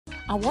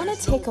I want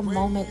to take a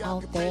moment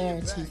out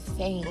there to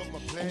thank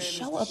and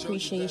show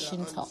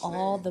appreciation to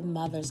all the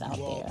mothers out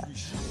there.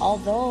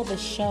 Although the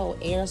show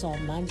airs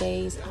on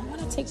Mondays, I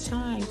want to take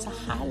time to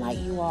highlight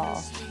you all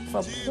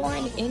for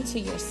pouring into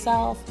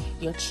yourself,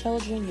 your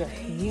children, your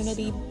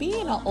community,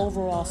 being an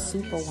overall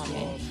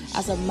superwoman.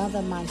 As a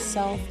mother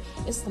myself,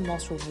 it's the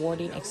most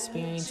rewarding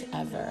experience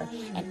ever.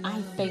 And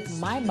I thank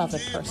my mother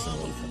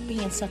personally for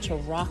being such a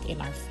rock in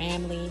our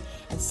family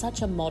and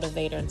such a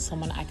motivator and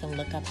someone I can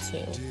look up to.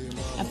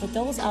 And for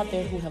those out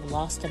there who have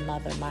lost a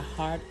mother, my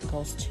heart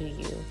goes to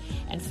you.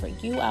 And for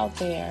you out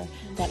there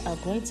that are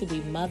going to be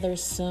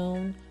mothers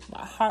soon,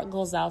 my heart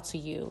goes out to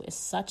you. It's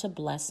such a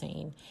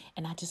blessing.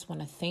 And I just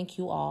want to thank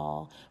you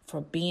all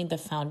for being the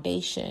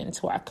foundation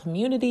to our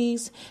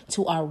communities,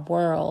 to our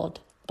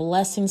world.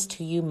 Blessings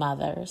to you,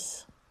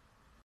 mothers.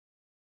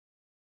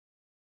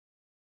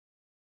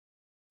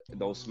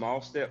 Those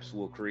small steps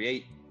will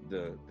create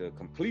the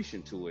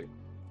completion to it.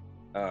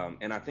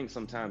 And I think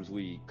sometimes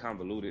we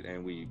convolute it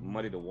and we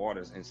muddy the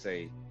waters and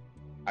say,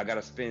 I got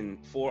to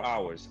spend 4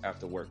 hours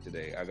after work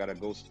today. I got to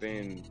go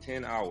spend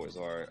 10 hours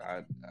or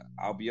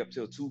I'll be up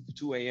till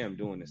 2 a.m.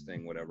 doing this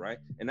thing, whatever, right?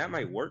 And that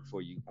might work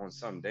for you on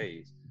some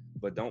days,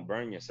 but don't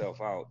burn yourself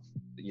out,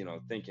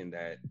 thinking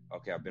that,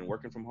 okay, I've been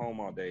working from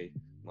home all day.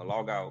 I'm going to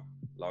log out,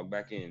 log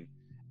back in,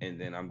 and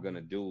then I'm going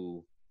to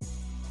do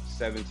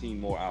 17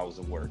 more hours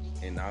of work.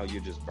 And now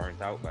you're just burnt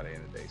out by the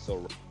end of the day.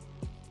 So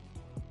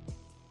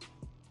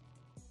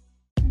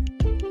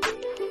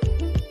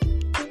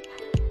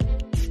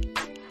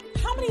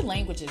how many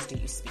languages do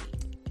you speak?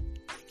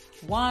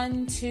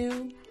 1,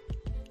 2,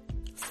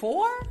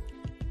 4?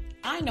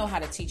 I know how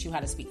to teach you how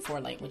to speak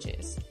 4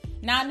 languages.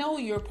 Now, I know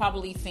you're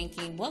probably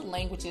thinking, what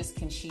languages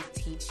can she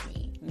teach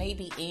me?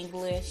 Maybe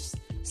English,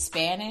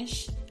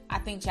 Spanish. I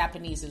think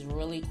Japanese is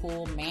really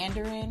cool,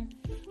 Mandarin.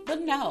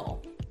 But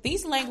no,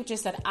 these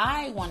languages that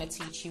I want to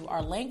teach you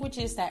are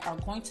languages that are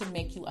going to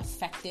make you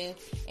effective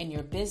in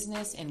your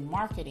business and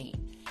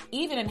marketing,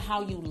 even in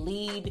how you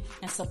lead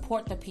and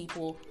support the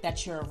people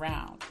that you're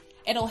around.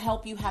 It'll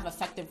help you have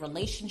effective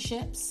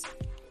relationships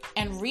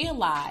and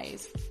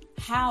realize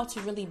how to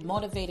really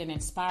motivate and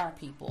inspire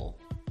people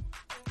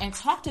and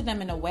talk to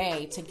them in a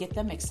way to get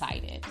them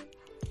excited.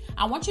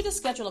 I want you to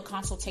schedule a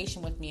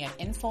consultation with me at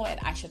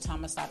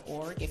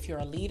info@aishathomas.org if you're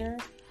a leader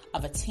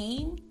of a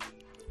team,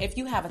 if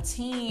you have a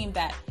team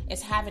that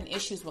is having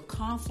issues with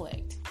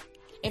conflict,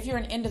 if you're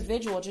an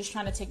individual just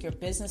trying to take your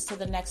business to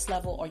the next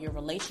level or your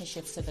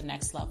relationships to the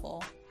next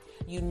level.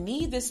 You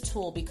need this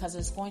tool because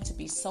it's going to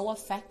be so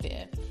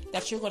effective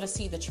that you're going to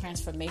see the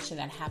transformation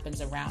that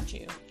happens around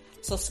you.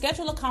 So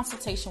schedule a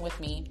consultation with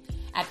me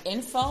at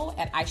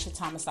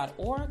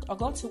info@aishathomas.org or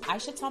go to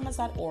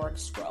aishathomas.org,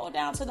 scroll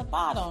down to the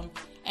bottom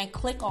and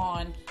click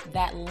on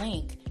that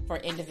link for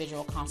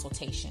individual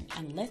consultation.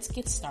 And let's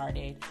get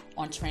started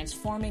on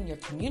transforming your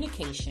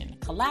communication,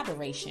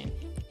 collaboration,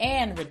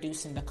 and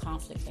reducing the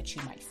conflict that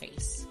you might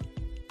face.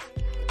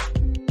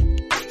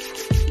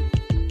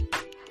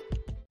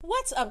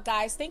 What's up,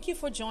 guys? Thank you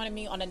for joining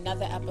me on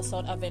another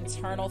episode of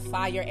Internal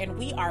Fire, and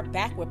we are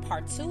back with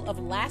part 2 of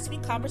last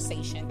week's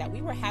conversation that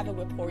we were having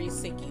with Pori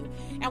Sikyu.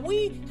 And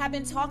we have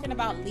been talking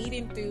about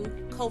leading through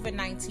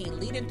COVID-19,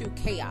 leading through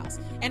chaos.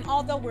 And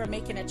although we're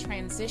making a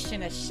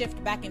transition, a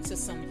shift back into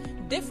some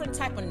different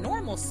type of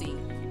normalcy,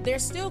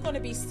 there's still going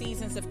to be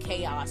seasons of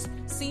chaos,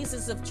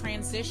 seasons of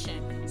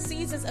transition,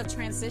 seasons of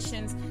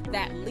transitions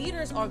that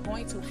leaders are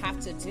going to have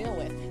to deal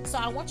with. So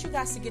I want you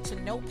guys to get your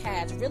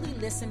notepads, really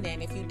listen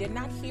in. If you did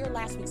not hear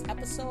last week's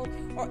episode,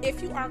 or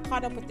if you aren't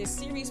caught up with this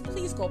series,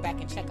 please go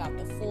back and check out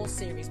the full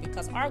series,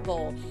 because our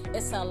goal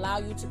is to allow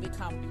you to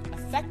become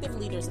effective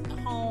leaders in the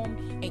home,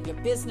 in your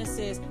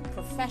businesses,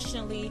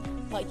 professionally,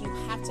 but you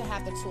have to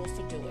have the tools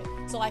to do it.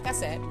 So like I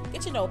said,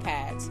 get your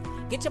notepads,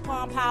 get your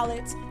Palm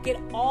Pilots, get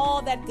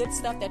all that good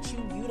stuff that you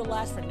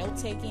utilize for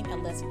note-taking,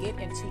 and let's get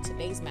into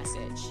today's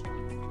message.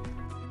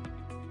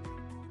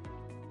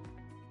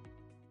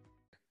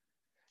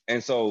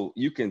 And so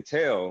you can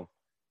tell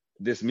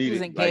this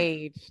meeting,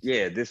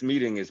 this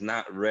meeting is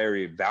not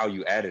very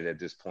value added at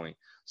this point.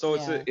 So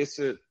it's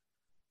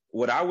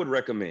what I would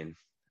recommend,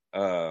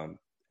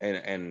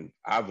 and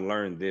I've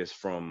learned this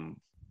from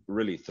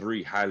really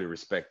 3 highly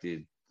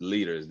respected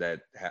leaders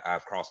that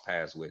I've crossed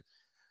paths with.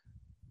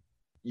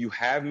 You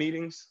have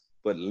meetings,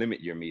 but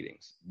limit your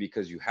meetings,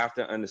 because you have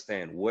to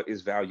understand what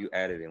is value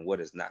added and what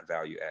is not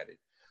value added.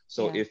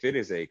 So if it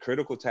is a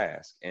critical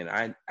task, and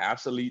I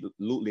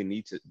absolutely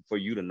need for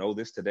you to know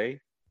this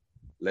today,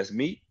 let's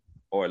meet,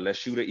 or let's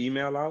shoot an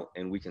email out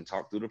and we can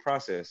talk through the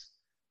process.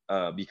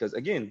 Because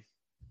again,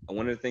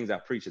 one of the things I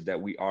preach is that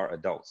we are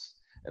adults.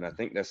 And I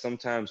think that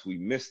sometimes we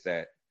miss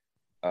that,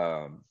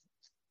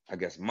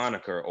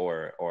 moniker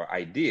or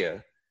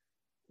idea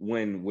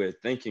when we're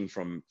thinking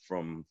from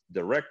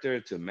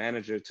director to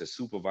manager to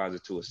supervisor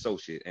to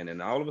associate. And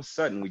then all of a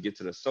sudden we get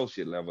to the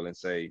associate level and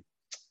say,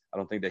 I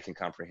don't think they can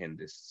comprehend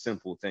this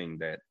simple thing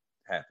that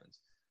happens,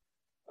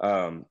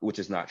 which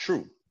is not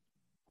true.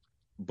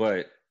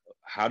 But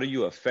how do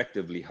you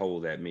effectively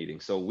hold that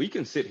meeting? So we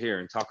can sit here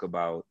and talk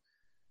about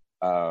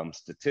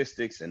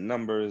statistics and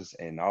numbers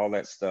and all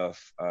that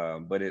stuff.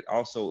 But it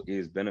also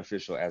is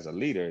beneficial as a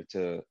leader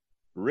to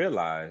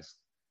realize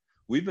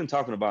we've been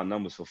talking about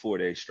numbers for 4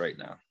 days straight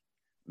now.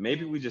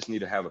 Maybe we just need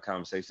to have a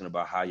conversation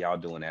about how y'all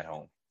doing at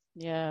home.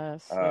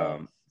 Yes.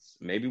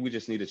 Maybe we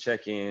just need to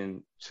check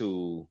in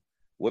to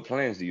what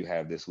plans do you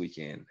have this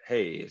weekend?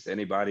 Hey, is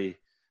anybody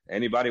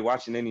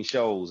watching any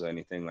shows or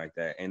anything like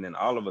that? And then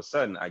all of a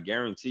sudden, I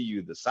guarantee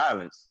you the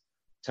silence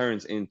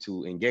turns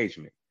into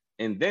engagement.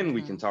 And then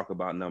we can talk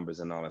about numbers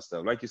and all that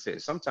stuff. Like you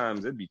said,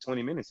 sometimes it'd be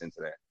 20 minutes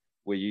into that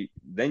where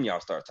y'all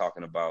start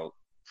talking about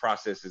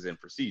processes and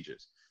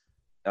procedures.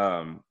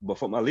 But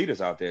for my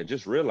leaders out there,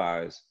 just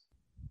realize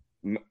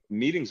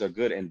meetings are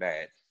good and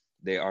bad.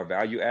 They are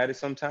value added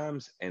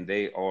sometimes, and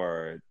they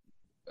are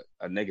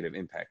a negative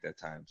impact at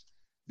times.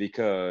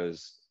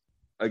 Because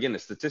again, the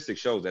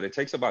statistics shows that it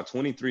takes about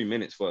 23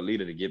 minutes for a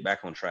leader to get back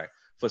on track.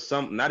 For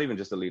some, not even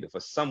just a leader, for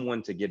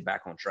someone to get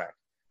back on track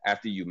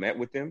after you met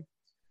with them.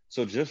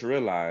 So just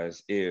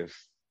realize if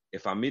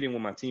I'm meeting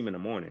with my team in the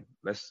morning,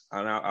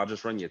 I'll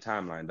just run your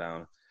timeline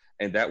down,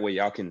 and that way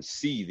y'all can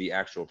see the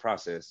actual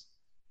process.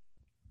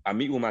 I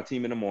meet with my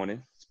team in the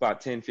morning. It's about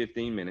 10,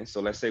 15 minutes.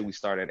 So let's say we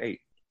start at 8,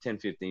 10,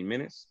 15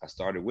 minutes. I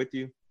started with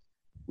you.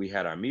 We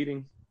had our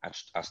meeting.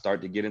 I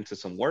start to get into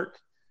some work.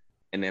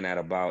 And then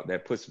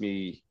that puts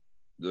me,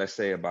 let's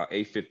say about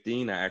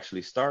 8:15, I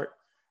actually start,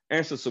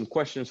 answer some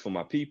questions for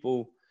my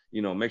people,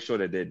 make sure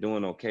that they're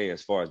doing okay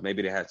as far as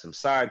maybe they had some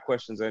side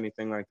questions or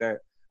anything like that.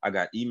 I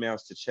got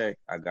emails to check.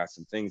 I got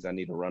some things I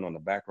need to run on the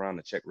background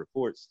to check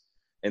reports.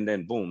 And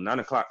then boom, 9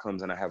 o'clock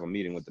comes and I have a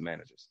meeting with the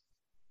managers.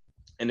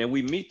 And then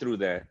we meet through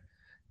that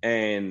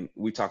and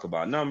we talk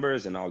about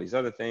numbers and all these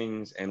other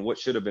things. And what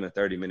should have been a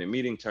 30-minute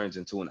meeting turns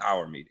into an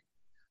hour meeting.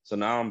 So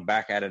now I'm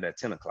back at it at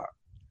 10 o'clock.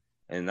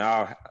 And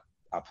now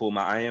I pull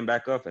my IM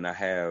back up and I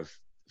have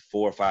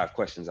 4 or 5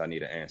 questions I need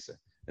to answer.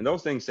 And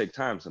those things take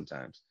time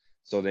sometimes.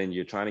 So then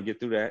you're trying to get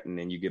through that and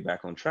then you get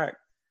back on track.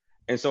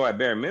 And so at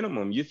bare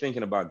minimum, you're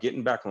thinking about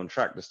getting back on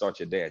track to start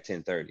your day at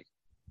 10:30.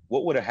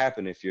 What would have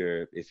happened if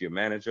your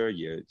manager,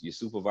 your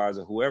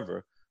supervisor,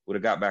 whoever would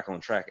have got back on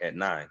track at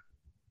 9?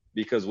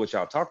 Because what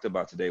y'all talked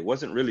about today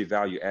wasn't really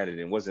value added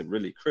and wasn't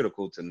really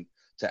critical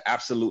to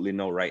absolutely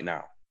know right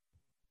now.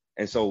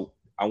 And so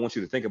I want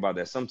you to think about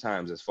that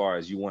sometimes as far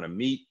as you want to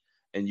meet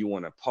and you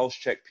want to pulse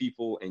check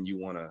people and you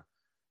want to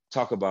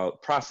talk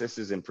about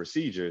processes and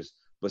procedures,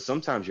 but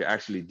sometimes you're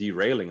actually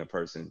derailing a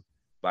person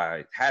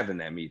by having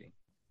that meeting.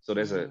 So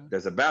there's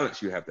a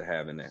balance you have to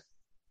have in that.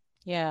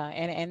 Yeah.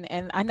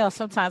 And I know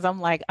sometimes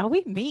I'm like, are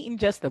we meeting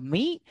just to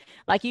meet?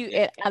 Like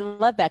I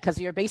love that because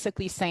you're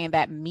basically saying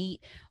that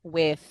meet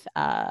with,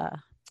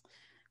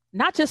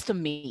 not just to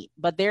meet,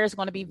 but there's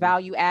going to be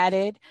value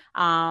added.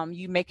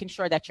 You making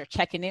sure that you're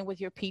checking in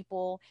with your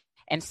people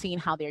and seeing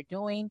how they're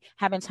doing,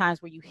 having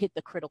times where you hit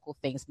the critical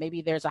things.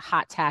 Maybe there's a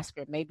hot task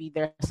or maybe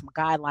there's some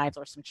guidelines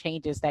or some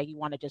changes that you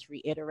want to just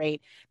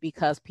reiterate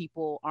because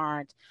people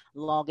aren't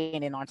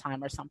logging in on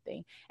time or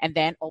something. And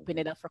then open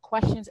it up for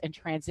questions and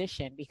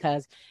transition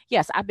because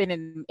yes, I've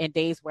been in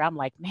days where I'm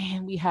like,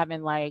 man, we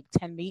having like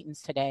 10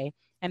 meetings today.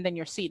 And then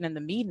you're sitting in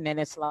the meeting and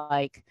it's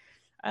like,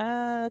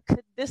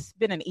 could this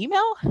been an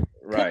email?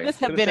 Right. Could this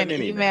have been an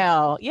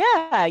email?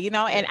 Yeah,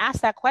 and ask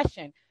that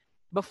question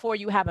before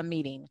you have a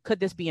meeting. Could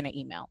this be in an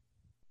email?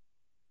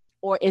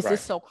 Or is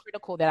this so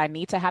critical that I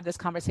need to have this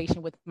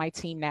conversation with my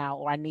team now,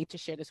 or I need to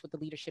share this with the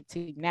leadership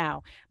team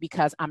now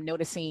because I'm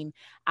noticing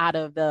out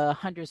of the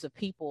hundreds of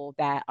people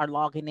that are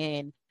logging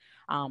in,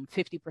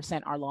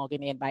 50% are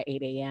logging in by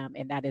 8 a.m.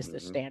 and that is the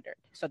standard.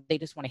 So they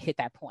just want to hit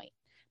that point.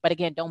 But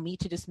again, don't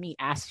meet to just meet.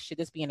 Ask, should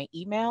this be in an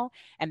email?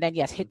 And then,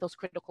 yes, hit those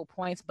critical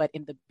points. But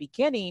in the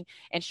beginning,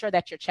 ensure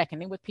that you're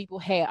checking in with people.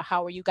 Hey,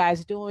 how are you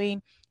guys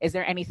doing? Is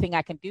there anything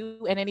I can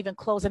do? And then even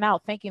closing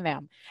out, thanking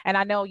them. And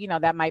I know,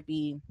 that might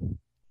be,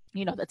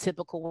 the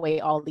typical way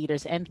all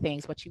leaders end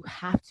things, but you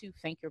have to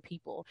thank your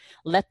people.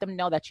 Let them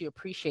know that you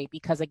appreciate,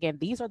 because again,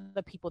 these are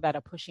the people that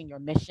are pushing your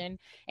mission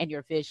and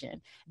your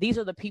vision. These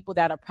are the people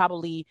that are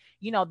probably,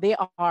 they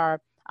are,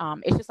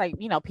 it's just like,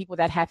 people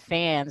that have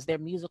fans, they're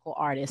musical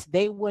artists.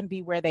 They wouldn't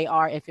be where they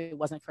are if it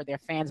wasn't for their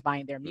fans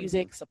buying their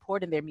music,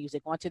 supporting their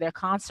music, going to their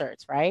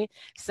concerts, right?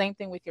 Same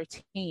thing with your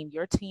team.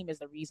 Your team is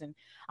the reason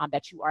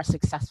that you are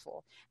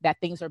successful, that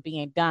things are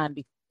being done.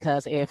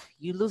 Because if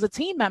you lose a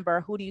team member,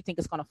 who do you think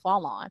is going to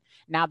fall on?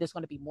 Now there's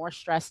going to be more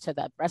stress to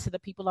the rest of the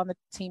people on the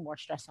team, more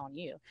stress on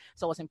you.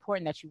 So it's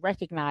important that you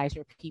recognize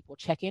your people,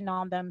 check in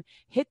on them,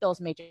 hit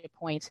those major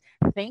points,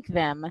 thank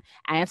them,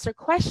 answer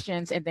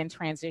questions, and then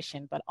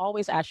transition. But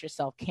always ask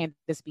yourself, can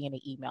this be in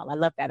an email? I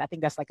love that. I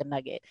think that's like a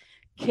nugget.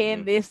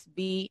 Can this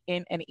be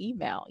in an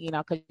email?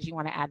 Because you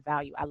want to add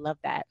value. I love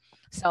that.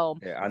 So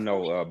yeah, I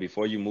know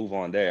before you move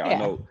on there, I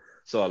know.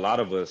 So a lot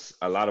of us,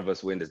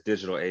 we're in this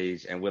digital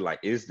age and we're like,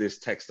 is this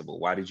textable?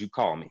 Why did you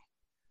call me?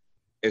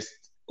 It's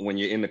when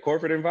you're in the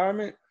corporate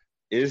environment,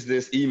 is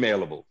this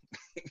emailable?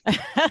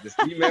 This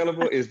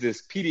emailable? Is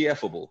this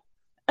PDFable?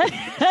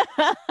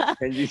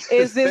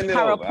 Is this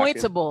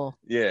PowerPointable?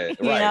 Yeah,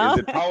 right. Is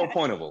it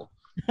PowerPointable?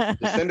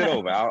 Just send it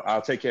over.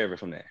 I'll take care of it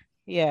from there.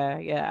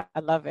 Yeah. I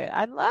love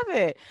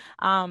it.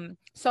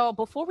 So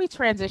before we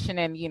transition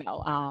and,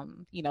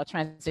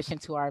 transition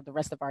to the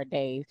rest of our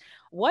days,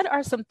 what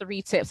are some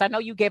 3 tips? I know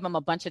you gave them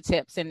a bunch of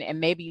tips and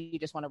maybe you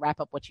just want to wrap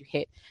up what you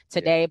hit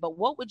today, but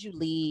what would you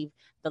leave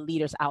the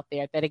leaders out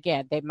there that,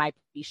 again, they might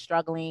be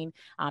struggling?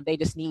 They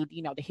just need,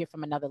 to hear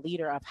from another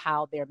leader of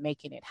how they're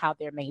making it, how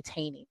they're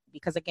maintaining,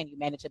 because again, you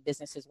manage a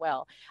business as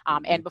well.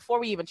 And before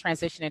we even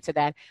transition into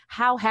that,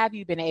 how have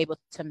you been able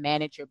to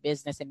manage your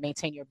business and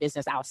maintain your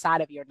business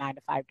outside of your 9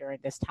 to 5 during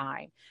this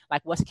time?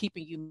 Like, what's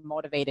keeping you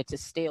motivated to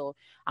still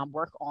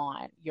work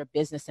on your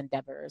business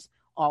endeavors,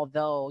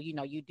 although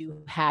you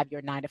do have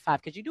your 9 to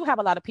 5? Because you do have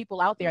a lot of people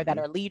out there that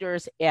are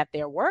leaders at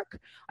their work,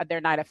 at their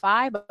 9 to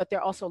 5, but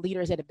they're also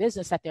leaders at a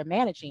business that they're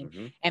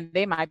managing, and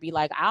they might be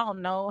like, I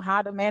don't know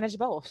how to manage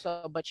both.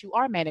 So, but you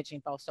are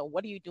managing both. So,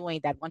 what are you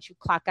doing that once you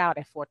clock out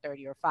at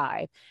 4:30 or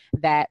 5,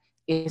 that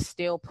is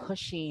still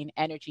pushing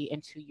energy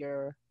into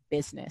your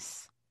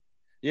business?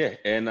 Yeah,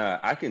 and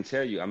I can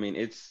tell you, I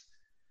mean,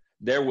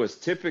 there was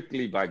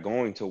typically, by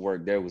going to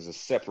work, there was a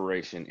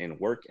separation in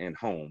work and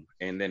home.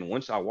 And then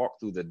once I walk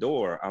through the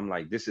door, I'm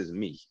like, this is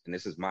me and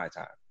this is my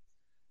time.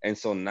 And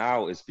so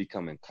now it's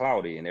becoming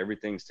cloudy and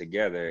everything's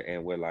together.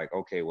 And we're like,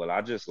 okay, well,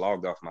 I just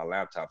logged off my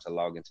laptop to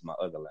log into my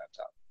other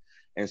laptop.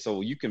 And so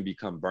you can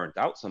become burnt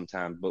out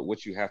sometimes. But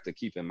what you have to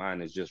keep in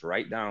mind is just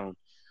write down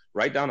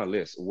a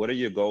list. What are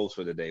your goals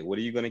for the day? What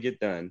are you going to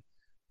get done?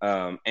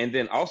 And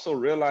then also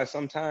realize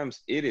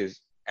sometimes it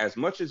is, as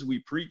much as we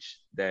preach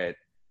that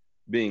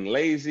being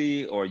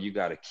lazy or you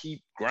got to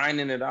keep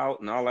grinding it out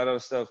and all that other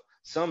stuff,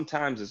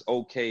 sometimes it's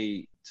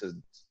okay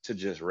to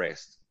just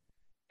rest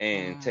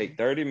and take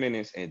 30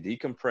 minutes and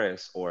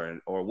decompress, or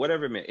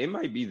whatever it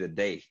might be, the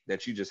day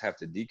that you just have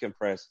to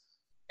decompress,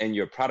 and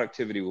your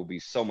productivity will be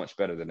so much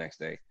better the next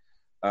day.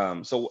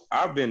 So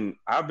I've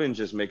been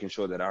just making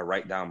sure that I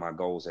write down my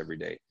goals every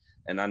day,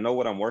 and I know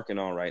what I'm working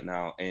on right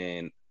now,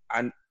 and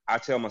I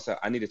tell myself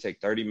I need to take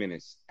 30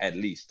 minutes, at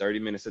least 30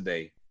 minutes a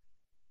day,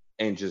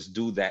 and just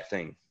do that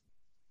thing.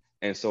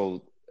 And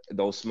so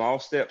those small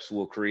steps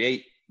will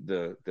create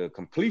the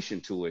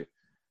completion to it.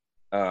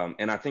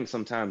 And I think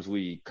sometimes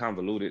we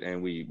convolute it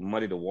and we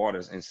muddy the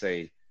waters and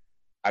say,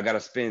 I got to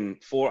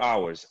spend 4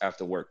 hours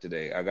after work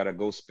today. I got to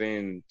go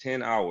spend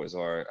 10 hours,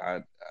 or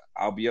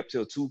I'll be up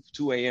till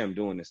 2 a.m.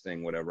 doing this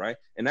thing, whatever, right?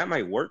 And that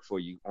might work for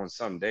you on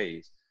some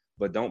days,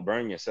 but don't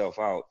burn yourself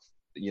out,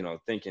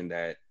 thinking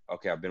that,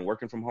 okay, I've been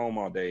working from home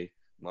all day.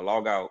 I'm going to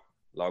log out,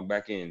 log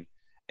back in,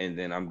 and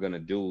then I'm going to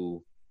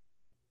do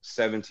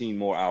 17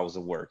 more hours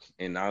of work.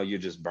 And now you're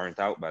just burnt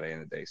out by the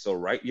end of the day. So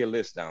write your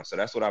list down. So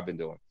that's what I've been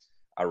doing.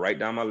 I write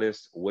down my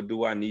list. What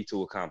do I need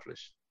to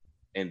accomplish?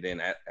 And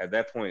then at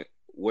that point,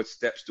 what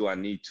steps do I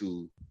need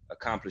to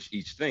accomplish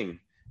each thing?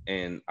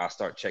 And I'll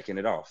start checking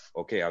it off.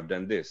 Okay, I've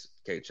done this.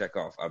 Okay, check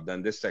off. I've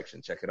done this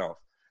section. Check it off.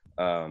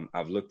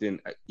 I've looking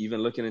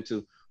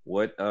into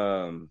what,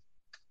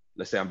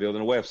 let's say I'm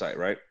building a website,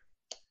 right?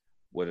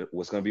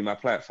 What's going to be my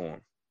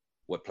platform?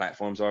 What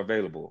platforms are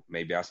available?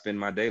 Maybe I spend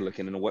my day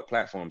looking into what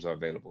platforms are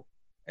available,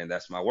 and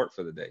that's my work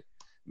for the day.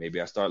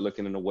 Maybe I start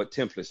looking into what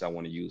templates I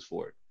want to use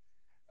for it.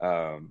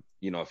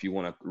 If you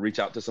want to reach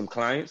out to some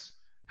clients,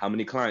 how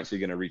many clients are you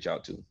going to reach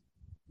out to?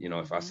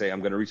 If I say I'm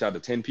going to reach out to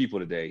 10 people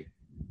today,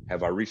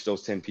 have I reached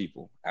those 10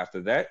 people?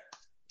 After that,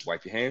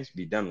 wipe your hands,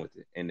 be done with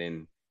it, and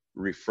then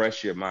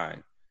refresh your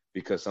mind,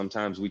 because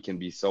sometimes we can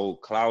be so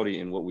cloudy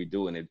in what we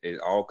do, and it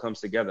all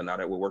comes together now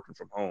that we're working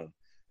from home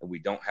and we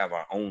don't have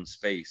our own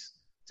space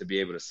to be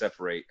able to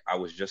separate. I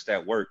was just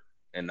at work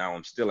and now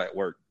I'm still at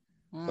work.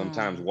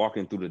 Sometimes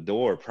walking through the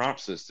door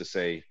prompts us to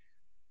say,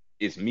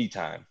 it's me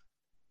time.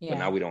 But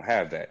now we don't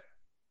have that.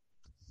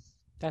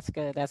 That's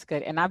good. That's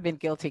good. And I've been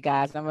guilty,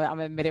 guys. I'm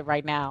gonna admit it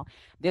right now.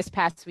 This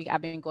past week,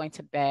 I've been going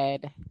to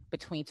bed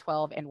between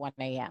 12 and 1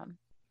 a.m.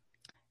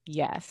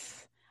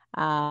 Yes.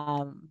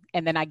 And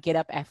then I get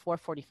up at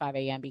 4:45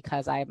 a.m.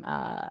 because I'm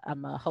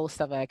a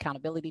host of an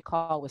accountability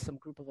call with some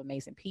group of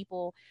amazing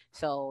people.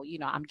 So,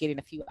 I'm getting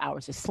a few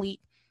hours of sleep.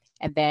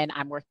 And then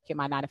I'm working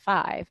my 9 to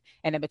 5.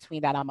 And in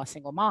between that, I'm a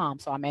single mom.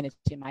 So I'm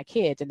managing my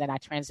kids. And then I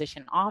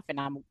transition off and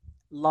I'm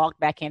logged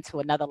back into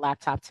another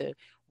laptop to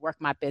work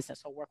my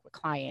business or work with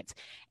clients.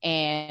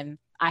 And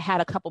I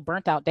had a couple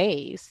burnt out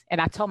days.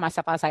 And I told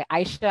myself, I was like,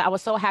 Aisha, I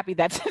was so happy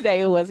that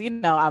today was,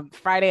 I'm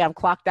Friday, I'm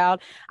clocked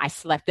out. I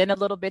slept in a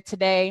little bit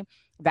today.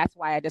 That's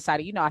why I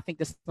decided, I think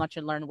this lunch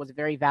and learn was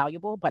very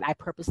valuable, but I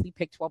purposely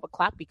picked 12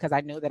 o'clock because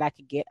I knew that I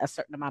could get a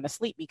certain amount of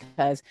sleep,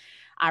 because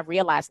I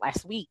realized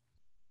last week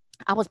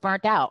I was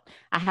burnt out.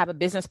 I have a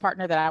business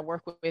partner that I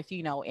work with,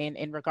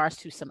 in regards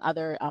to some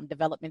other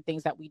development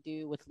things that we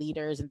do with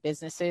leaders and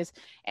businesses.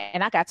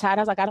 And I got tired.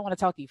 I was like, I don't want to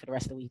talk to you for the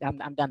rest of the week.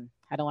 I'm done.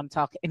 I don't want to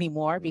talk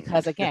anymore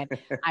because, again,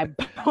 I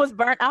was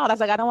burnt out. I was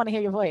like, I don't want to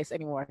hear your voice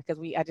anymore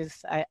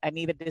because I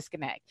need a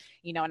disconnect,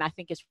 and I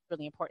think it's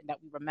really important that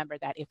we remember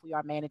that if we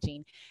are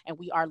managing and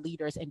we are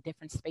leaders in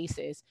different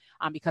spaces,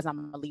 because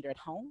I'm a leader at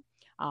home.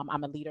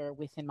 I'm a leader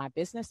within my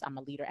business. I'm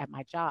a leader at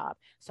my job.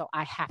 So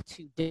I have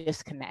to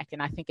disconnect.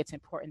 And I think it's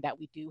important that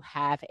we do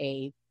have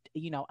a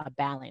a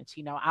balance.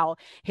 I'll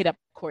hit up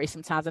Corey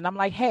sometimes and I'm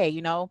like,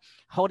 hey,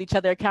 hold each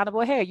other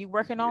accountable. Hey, are you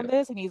working on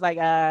this? And he's like,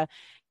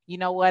 you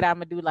know what? I'm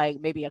gonna do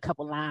like maybe a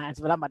couple lines,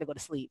 but I'm about to go to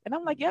sleep. And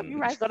I'm like, yep, you're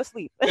right. Go to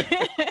sleep.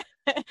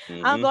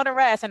 I'm going to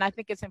rest. And I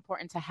think it's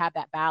important to have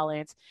that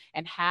balance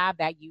and have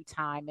that you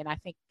time. And I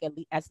think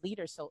as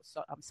leaders,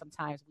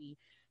 sometimes we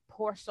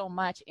pour so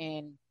much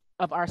in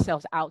of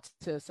ourselves out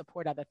to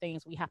support other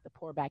things. We have to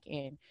pour back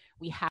in.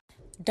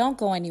 Don't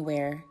go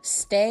anywhere.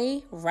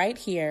 Stay right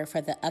here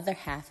for the other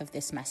half of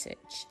this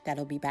message.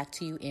 That'll be back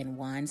to you in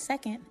 1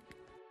 second.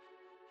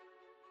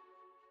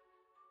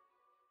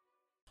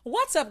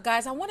 What's up,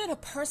 guys? I wanted to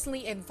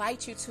personally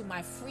invite you to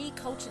my free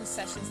coaching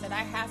sessions that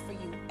I have for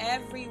you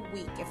every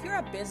week. If you're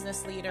a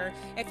business leader,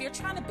 if you're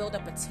trying to build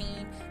up a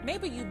team,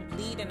 maybe you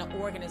lead in an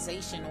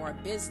organization or a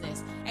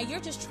business, and you're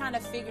just trying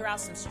to figure out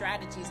some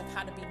strategies of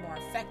how to be more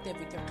effective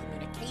with your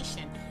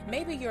communication.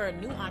 Maybe you're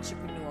a new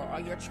entrepreneur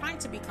or you're trying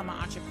to become an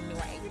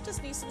entrepreneur and you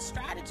just need some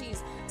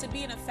strategies to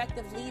be an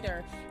effective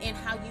leader in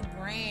how you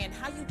brand,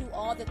 how you do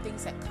all the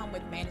things that come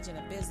with managing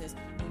a business.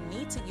 You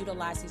need to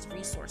utilize these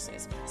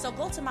resources. So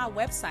go to my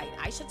website,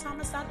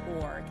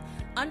 aishathomas.org,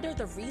 under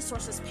the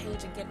resources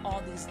page and get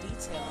all these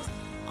details.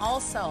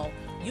 Also,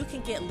 you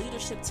can get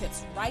leadership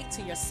tips right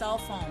to your cell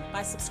phone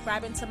by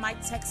subscribing to my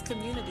text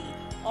community.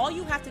 All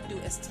you have to do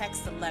is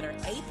text the letter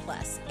A+,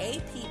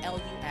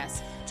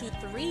 A-P-L-U-S, to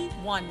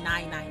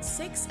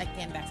 31996.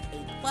 Again, that's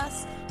A+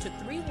 to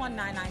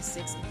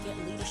 31996 and get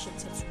leadership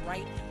tips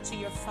right to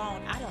your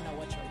phone. I don't know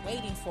what you're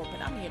waiting for,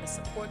 but I'm here to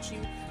support you.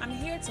 I'm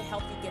here to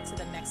help you get to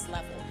the next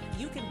level.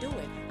 You can do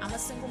it. I'm a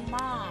single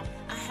mom.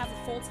 I have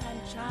a full-time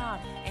job.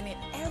 And in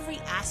every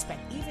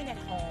aspect, even at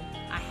home,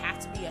 I have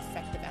to be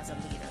effective as a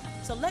leader.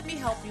 So let me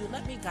help you.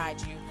 Let me guide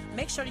you.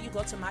 Make sure that you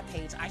go to my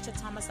page,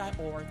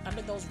 aishathomas.org,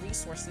 under those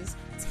resources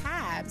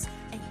tabs,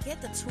 and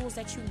get the tools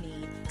that you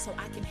need so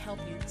I can help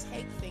you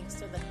take things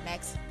to the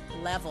next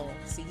level.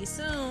 See you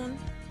soon.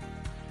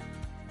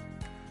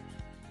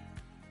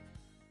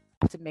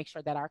 To make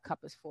sure that our cup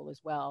is full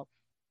as well.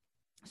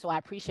 So I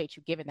appreciate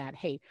you giving that.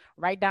 Hey,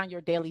 write down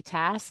your daily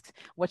tasks,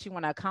 what you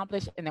want to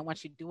accomplish, and then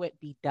once you do it,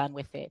 be done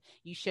with it.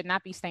 You should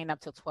not be staying up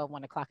till 12,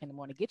 1 o'clock in the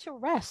morning. Get your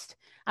rest.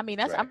 I mean,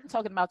 I'm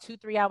talking about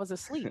 2-3 hours of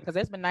sleep, because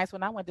it's been nice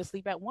when I went to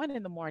sleep at 1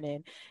 in the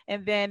morning.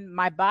 And then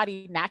my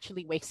body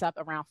naturally wakes up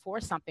around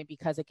 4 something,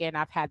 because again,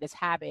 I've had this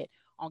habit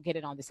on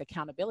getting on this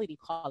accountability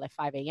call at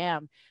 5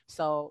 a.m.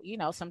 So,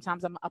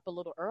 sometimes I'm up a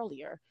little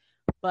earlier.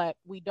 But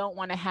we don't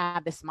want to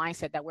have this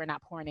mindset that we're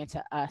not pouring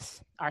into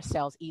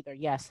ourselves either.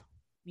 Yes,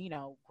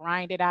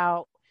 grind it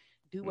out,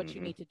 do what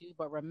you need to do,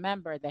 but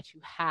remember that you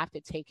have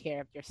to take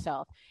care of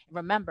yourself.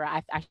 Remember,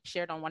 I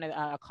shared on one of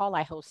a call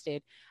I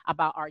hosted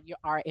about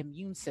our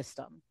immune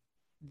system.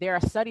 There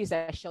are studies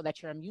that show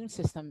that your immune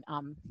system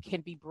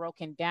can be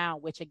broken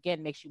down, which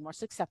again makes you more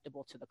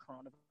susceptible to the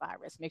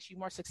coronavirus, makes you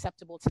more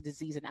susceptible to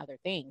disease and other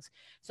things.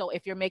 So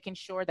if you're making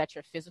sure that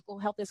your physical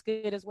health is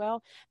good as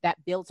well,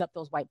 that builds up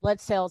those white blood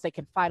cells. They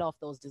can fight off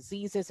those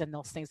diseases and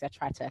those things that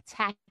try to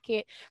attack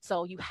it.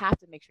 So you have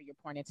to make sure you're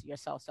pouring into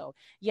yourself. So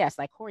yes,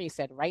 like Corey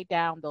said, write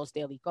down those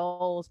daily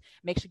goals.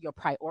 Make sure you're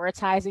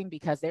prioritizing,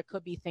 because there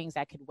could be things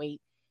that could wait.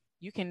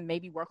 You can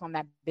maybe work on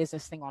that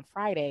business thing on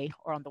Friday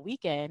or on the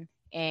weekend,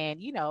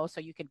 and, so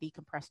you can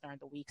decompress during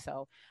the week.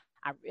 So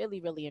I really,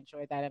 really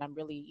enjoyed that. And I'm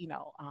really,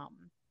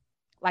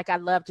 I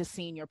love just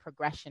seeing your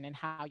progression and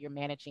how you're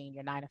managing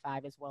your 9 to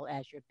 5 as well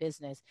as your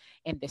business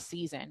in this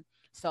season.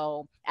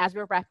 So as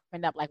we're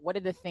wrapping up, what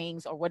are the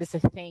things, or what is the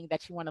thing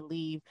that you want to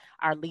leave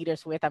our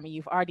leaders with? I mean,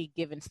 you've already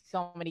given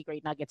so many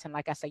great nuggets. And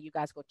like I said, you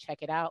guys go check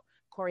it out.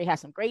 Corey has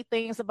some great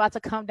things about to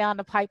come down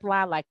the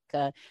pipeline,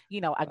 a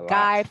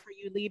guide for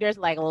you leaders,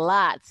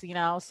 lots,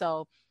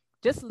 so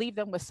just leave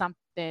them with something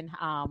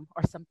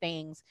or some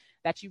things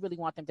that you really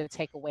want them to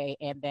take away.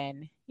 And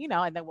then,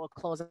 and then we'll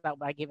close it out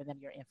by giving them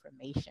your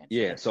information.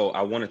 Yeah. So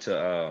I wanted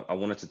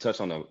to touch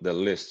on the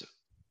list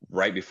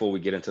right before we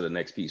get into the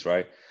next piece.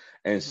 Right.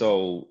 And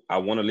so I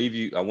want to leave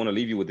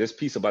you with this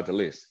piece about the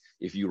list.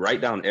 If you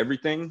write down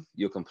everything,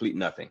 you'll complete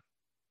nothing.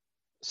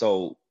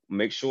 So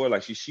make sure,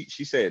 like she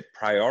said,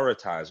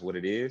 prioritize what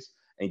it is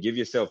and give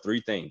yourself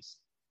 3 things.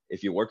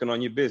 If you're working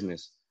on your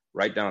business,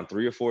 write down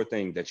 3 or 4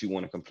 things that you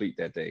want to complete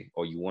that day,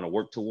 or you want to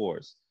work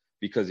towards.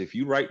 Because if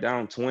you write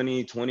down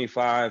 20,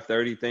 25,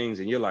 30 things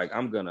and you're like,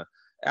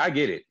 I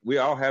get it. We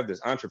all have this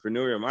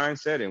entrepreneurial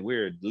mindset and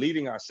we're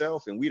leading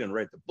ourselves, and we done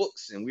read the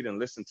books and we done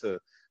listen to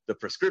the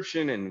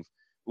prescription and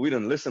we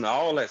done listen to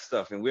all that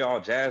stuff and we're all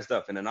jazzed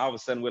up. And then all of a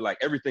sudden we're like,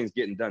 everything's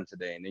getting done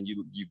today. And then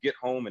you get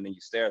home and then you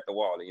stare at the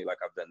wall and you're like,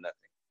 I've done nothing,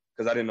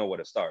 because I didn't know where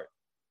to start,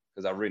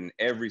 because I've written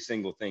every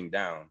single thing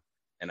down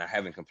and I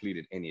haven't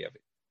completed any of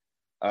it.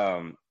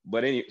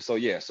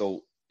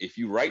 So if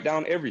you write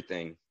down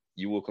everything,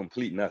 you will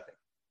complete nothing.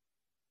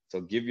 So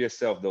give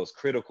yourself those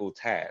critical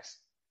tasks.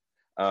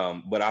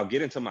 But I'll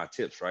get into my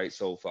tips, right?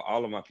 So for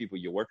all of my people,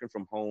 you're working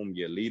from home,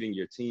 you're leading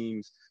your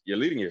teams, you're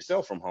leading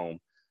yourself from home,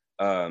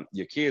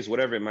 your kids,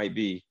 whatever it might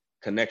be,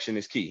 connection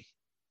is key.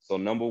 So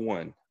number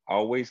 1,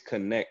 always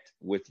connect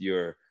with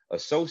your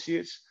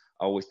associates,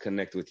 Always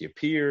connect with your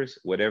peers,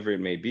 whatever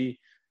it may be.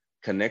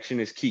 Connection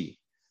is key,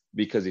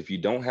 because if you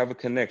don't have a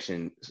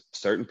connection,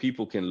 certain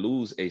people can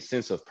lose a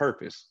sense of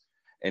purpose.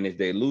 And if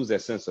they lose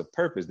that sense of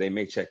purpose, they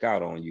may check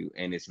out on you.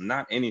 And it's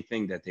not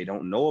anything that they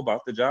don't know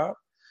about the job.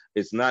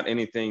 It's not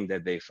anything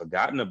that they've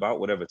forgotten about,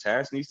 whatever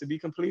task needs to be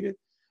completed.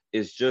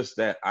 It's just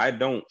that I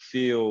don't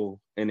feel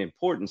an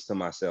importance to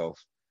myself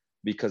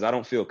because I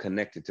don't feel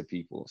connected to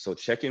people. So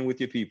check in with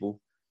your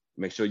people.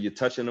 Make sure you're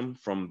touching them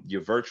from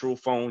your virtual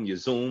phone, your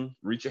Zoom,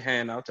 reach your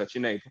hand out, touch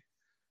your neighbor.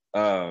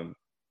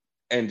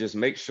 And just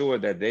make sure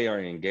that they are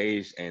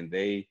engaged and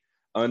they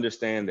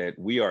understand that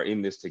we are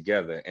in this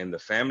together and the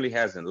family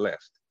hasn't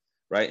left,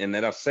 right? And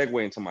then I'll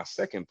segue into my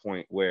second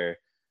point, where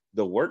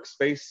the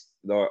workspace,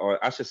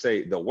 or I should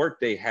say the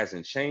workday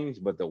hasn't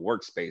changed, but the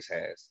workspace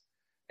has.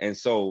 And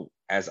so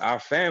as our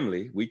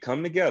family, we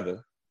come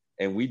together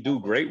and we do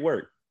great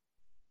work.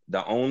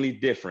 The only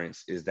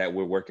difference is that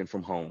we're working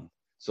from home.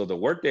 So the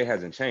workday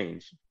hasn't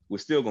changed. We're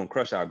still going to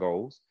crush our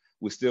goals.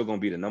 We're still going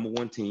to be the number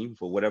one team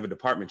for whatever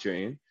department you're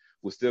in.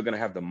 We're still going to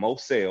have the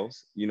most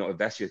sales, if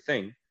that's your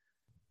thing.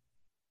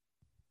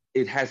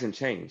 It hasn't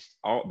changed.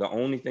 The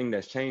only thing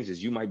that's changed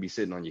is you might be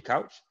sitting on your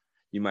couch.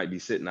 You might be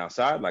sitting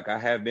outside like I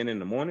have been in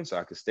the morning so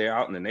I can stare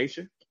out in the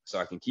nature so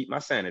I can keep my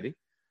sanity.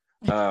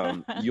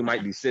 You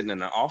might be sitting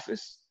in an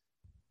office.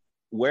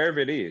 Wherever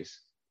it is,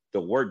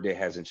 the workday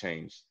hasn't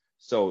changed.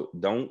 So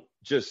don't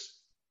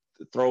just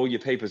throw your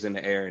papers in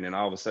the air and then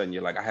all of a sudden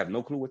you're like, I have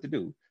no clue what to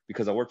do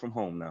because I work from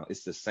home now.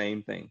 It's the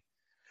same thing.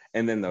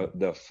 And then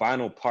the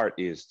final part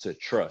is to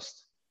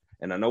trust.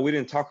 And I know we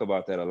didn't talk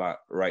about that a lot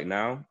right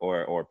now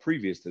or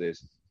previous to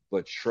this,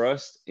 but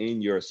trust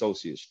in your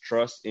associates,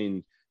 trust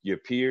in your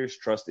peers,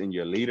 trust in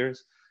your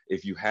leaders.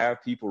 If you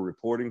have people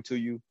reporting to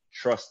you,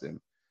 trust them.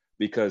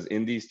 Because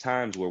in these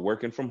times we're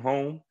working from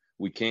home,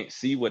 we can't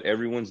see what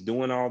everyone's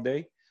doing all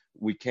day.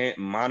 We can't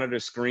monitor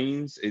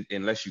screens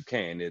unless you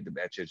can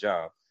at your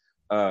job.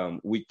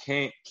 We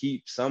can't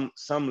keep, some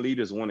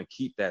leaders want to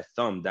keep that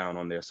thumb down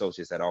on their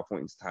associates at all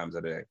points in times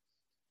of the day.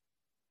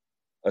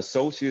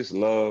 Associates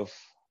love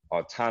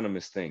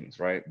autonomous things,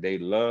 right? They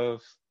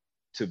love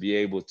to be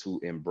able to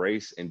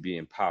embrace and be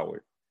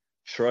empowered.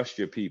 Trust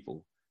your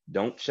people.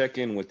 Don't check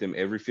in with them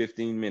every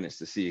 15 minutes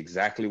to see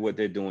exactly what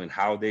they're doing,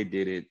 how they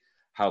did it,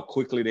 how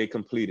quickly they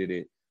completed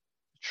it.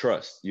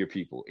 Trust your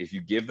people. If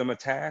you give them a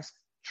task,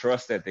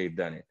 trust that they've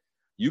done it.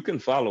 You can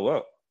follow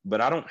up,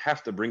 but I don't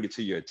have to bring it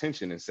to your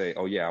attention and say,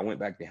 oh yeah, I went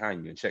back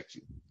behind you and checked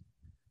you.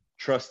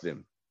 Trust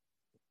them.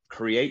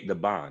 Create the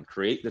bond,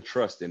 create the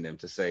trust in them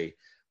to say,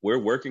 we're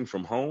working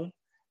from home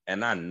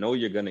and I know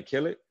you're going to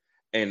kill it.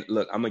 And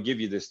look, I'm going to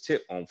give you this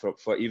tip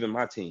for even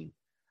my team.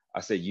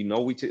 I say,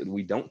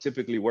 we don't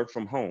typically work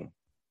from home,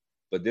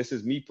 but this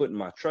is me putting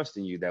my trust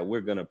in you that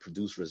we're going to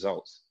produce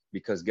results.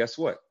 Because guess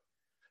what?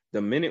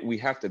 The minute we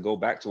have to go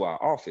back to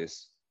our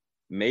office,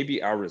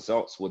 maybe our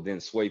results will then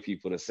sway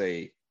people to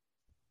say,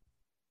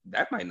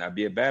 that might not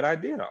be a bad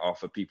idea to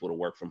offer people to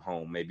work from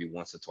home, maybe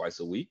once or twice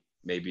a week,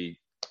 maybe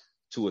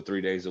 2 or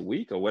 3 days a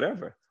week or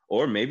whatever.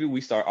 Or maybe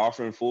we start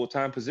offering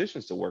full-time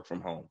positions to work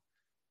from home.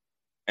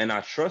 And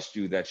I trust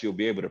you that you'll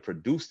be able to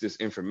produce this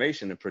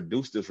information and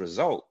produce this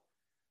result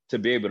to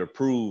be able to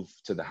prove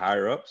to the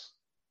higher ups,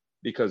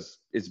 because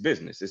it's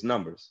business, it's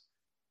numbers.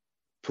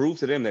 Prove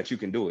to them that you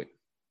can do it.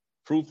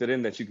 Prove to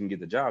them that you can get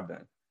the job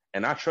done.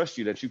 And I trust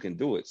you that you can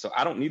do it. So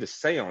I don't need to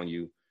say on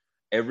you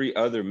every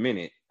other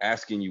minute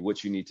asking you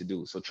what you need to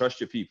do. So trust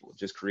your people.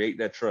 Just create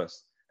that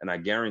trust. And I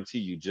guarantee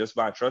you, just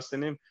by trusting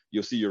them,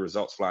 you'll see your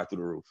results fly through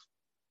the roof.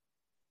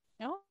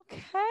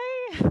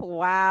 Okay.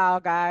 Wow,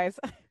 guys.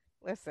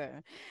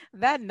 Listen,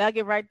 that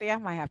nugget right there, I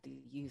might have to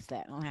use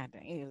that. I don't have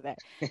to use that.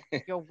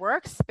 Your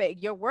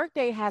workspace, your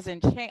workday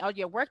hasn't changed.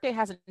 Your workday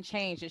hasn't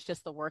changed. It's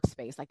just the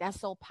workspace. Like,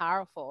 that's so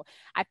powerful.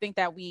 I think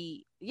that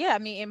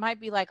it might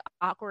be like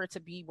awkward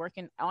to be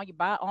working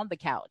on the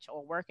couch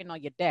or working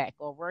on your deck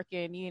or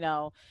working,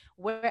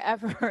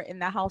 wherever in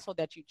the household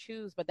that you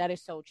choose. But that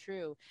is so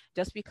true.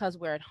 Just because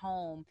we're at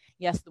home,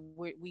 yes,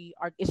 we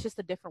are. It's just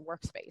a different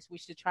workspace. We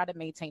should try to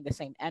maintain the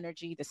same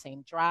energy, the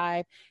same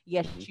drive.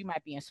 Yes, you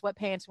might be in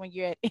sweatpants when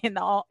you're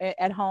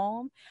at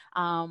home.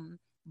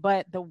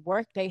 But the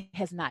workday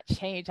has not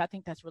changed. I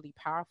think that's really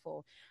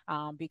powerful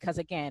because,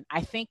 again,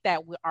 I think that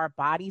our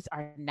bodies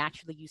are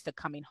naturally used to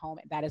coming home,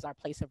 and that is our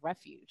place of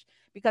refuge.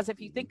 Because if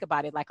you think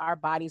about it, like, our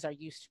bodies are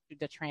used to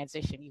the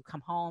transition. You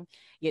come home,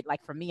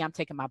 like for me, I'm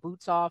taking my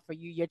boots off. For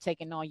you, you're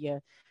taking on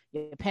your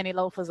penny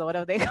loafers or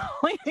whatever they call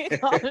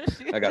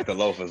I got the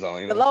loafers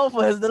on. The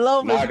loafers.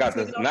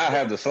 Now I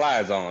have the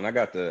slides on. I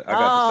got the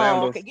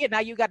sandals. Okay. Yeah, now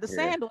you got the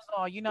sandals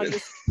on. You're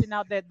sitting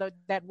out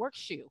that work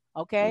shoe.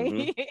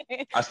 Okay.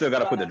 Mm-hmm. I still got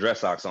to put the dress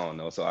socks on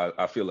though, so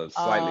I feel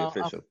slightly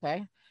official.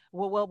 Okay.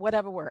 well,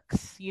 whatever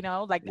works, you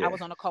know, like I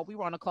was on a call, we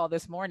were on a call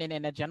this morning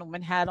and a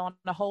gentleman had on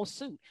the whole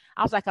suit.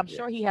 I was like, I'm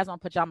sure he has on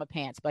pajama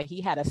pants, but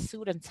he had a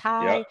suit and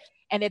tie. Yep.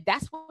 And if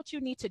that's what you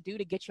need to do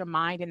to get your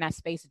mind in that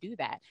space, do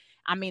that.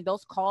 I mean,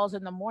 those calls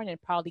in the morning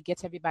probably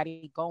gets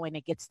everybody going.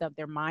 It gets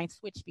their mind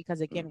switched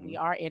because, again, we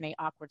are in an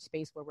awkward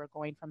space where we're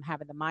going from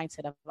having the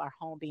mindset of our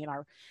home being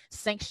our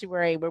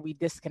sanctuary where we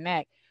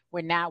disconnect,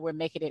 where now we're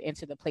making it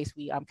into the place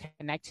we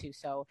connect to.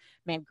 So,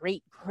 man,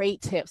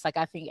 great tips. Like,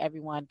 I think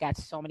everyone got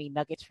so many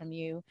nuggets from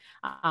you.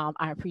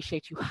 I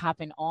appreciate you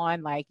hopping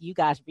on. Like, you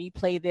guys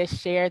replay this,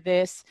 share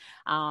this,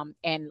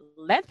 and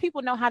let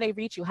people know how they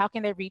reach you. How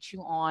can they reach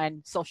you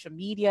on social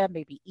media,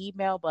 maybe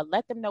email, but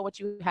let them know what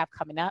you have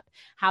coming up,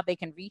 how they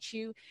can reach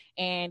you.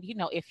 And, you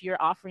know, if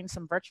you're offering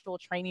some virtual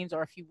trainings,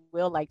 or if you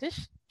will, like,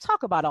 just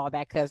talk about all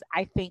that, because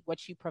I think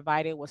what you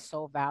provided was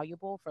so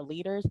valuable for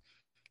leaders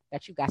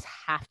that you guys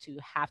have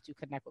to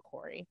connect with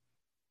Corey.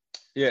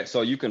 Yeah,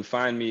 so you can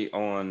find me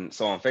on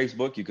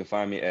Facebook, you can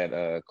find me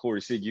at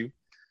Corey Sigue.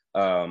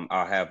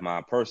 I'll have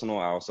my personal,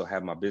 I also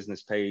have my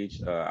business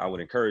page. I would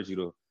encourage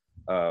you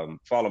to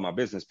follow my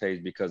business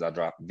page because I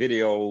drop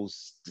videos,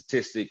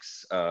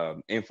 statistics,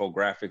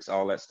 infographics,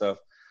 all that stuff.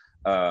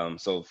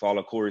 So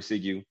follow Corey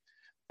Sigue.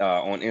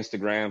 On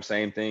Instagram,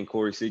 same thing,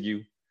 Corey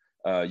Sigue.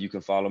 You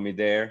can follow me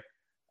there.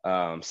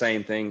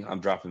 Same thing. I'm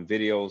dropping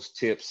videos,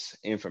 tips,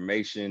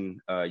 information.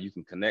 You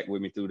can connect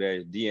with me through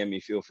there. DM me,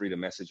 feel free to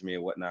message me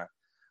and whatnot.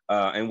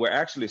 And we're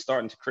actually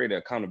starting to create an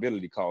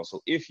accountability call.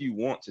 So if you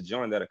want to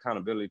join that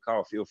accountability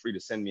call, feel free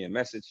to send me a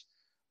message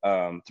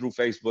through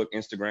Facebook,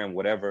 Instagram,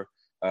 whatever.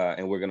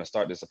 And we're going to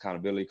start this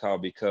accountability call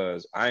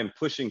because I'm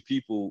pushing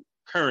people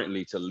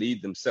currently to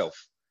lead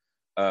themselves.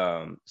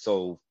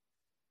 So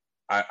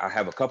I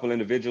have a couple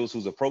individuals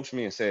who's approached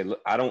me and said,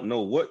 look, I don't know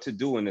what to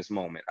do in this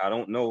moment. I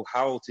don't know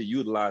how to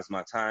utilize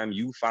my time.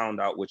 You found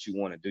out what you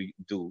want to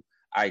do.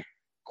 I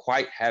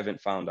quite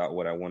haven't found out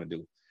what I want to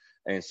do.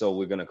 And so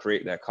we're going to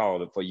create that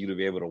call for you to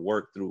be able to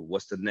work through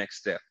what's the next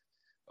step.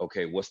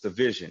 Okay, what's the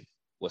vision?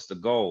 What's the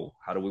goal?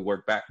 How do we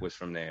work backwards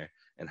from there?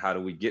 And how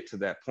do we get to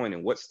that point?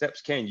 And what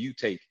steps can you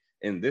take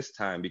in this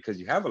time? Because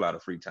you have a lot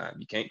of free time.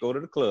 You can't go to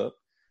the club.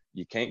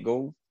 You can't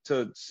go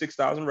to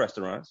 6,000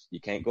 restaurants. You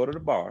can't go to the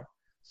bar.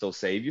 So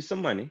save you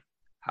some money,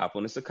 hop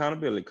on this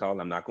accountability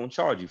call. I'm not going to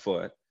charge you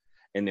for it.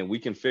 And then we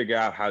can figure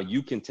out how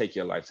you can take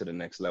your life to the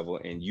next level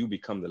and you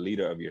become the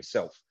leader of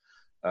yourself.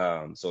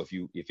 So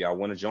if y'all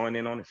want to join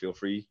in on it, feel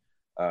free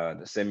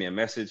to send me a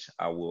message.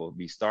 I will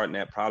be starting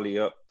that probably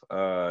up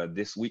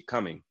this week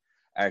coming,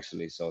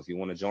 actually. So if you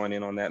want to join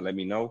in on that, let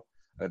me know.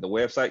 The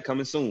website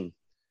coming soon.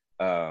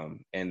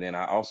 And then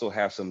I also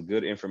have some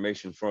good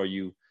information for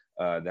you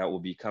that will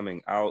be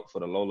coming out for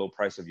the low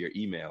price of your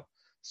email.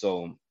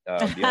 So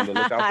be on the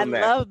lookout for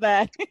that. I love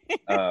that.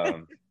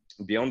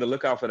 Be on the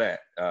lookout for that.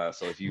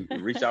 So if you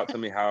reach out to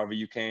me however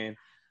you can,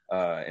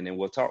 and then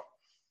we'll talk.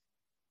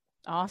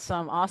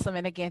 Awesome.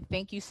 And again,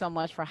 thank you so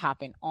much for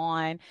hopping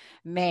on,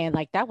 man.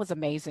 Like, that was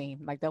amazing.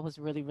 Like, that was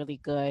really, really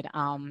good.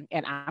 And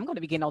I'm going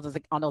to be getting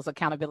on those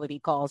accountability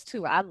calls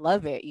too. I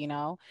love it, you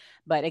know,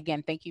 but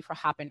again, thank you for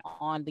hopping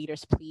on.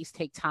 Leaders, please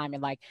take time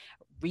and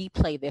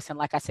replay this. And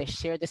like I said,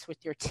 share this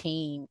with your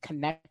team,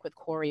 connect with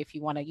Corey if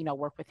you want to,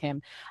 work with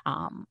him,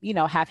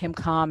 have him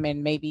come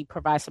and maybe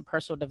provide some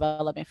personal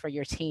development for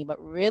your team,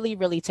 but really,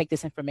 really take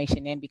this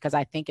information in because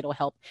I think it'll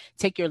help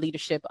take your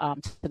leadership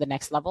to the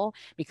next level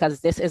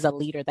because this is a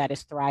leader that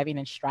is thriving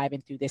and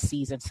striving through this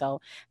season. So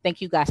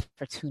thank you guys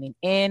for tuning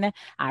in.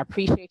 I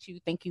appreciate you.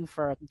 Thank you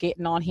for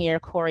getting on here,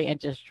 Corey, and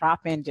just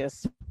dropping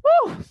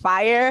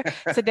fire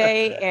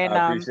today. And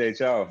I appreciate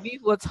y'all. We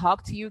will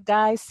talk to you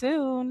guys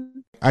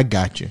soon. I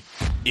got you.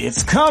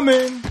 It's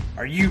coming.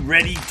 Are you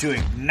ready to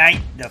ignite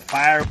the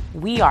fire?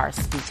 We are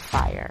Speak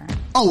Fire.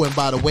 Oh, and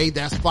by the way,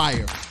 that's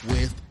fire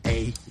with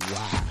a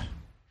Y.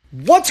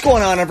 What's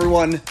going on,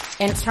 everyone?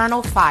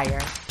 Internal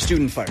fire.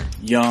 Student fire.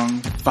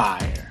 Young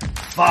fire.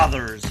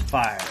 Father's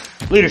fire.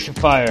 Leadership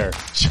fire.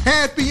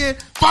 Champion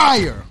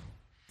fire.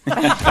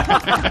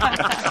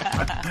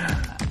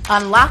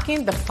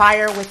 Unlocking the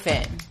fire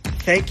within.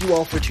 Thank you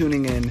all for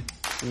tuning in.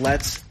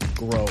 Let's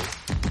grow.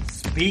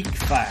 Speak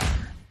Fire.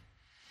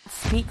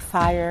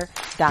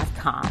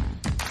 Speakfire.com.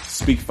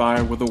 Speak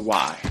Fire with a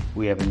Y.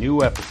 We have a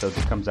new episode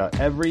that comes out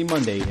every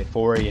Monday at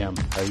 4 a.m.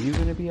 Are you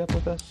going to be up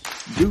with us?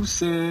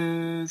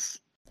 Deuces.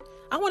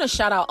 I want to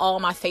shout out all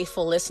my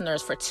faithful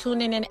listeners for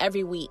tuning in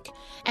every week.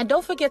 And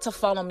don't forget to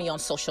follow me on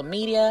social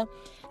media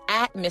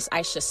at Miss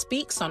Aisha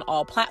Speaks on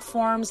all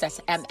platforms. That's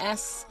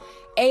MSAISHA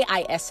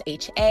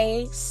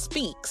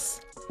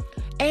Speaks.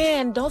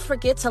 And don't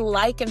forget to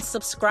like and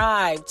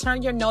subscribe.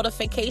 Turn your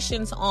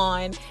notifications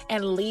on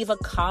and leave a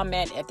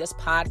comment if this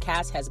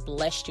podcast has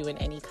blessed you in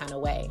any kind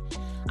of way.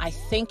 I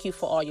thank you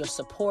for all your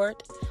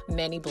support.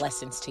 Many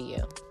blessings to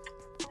you.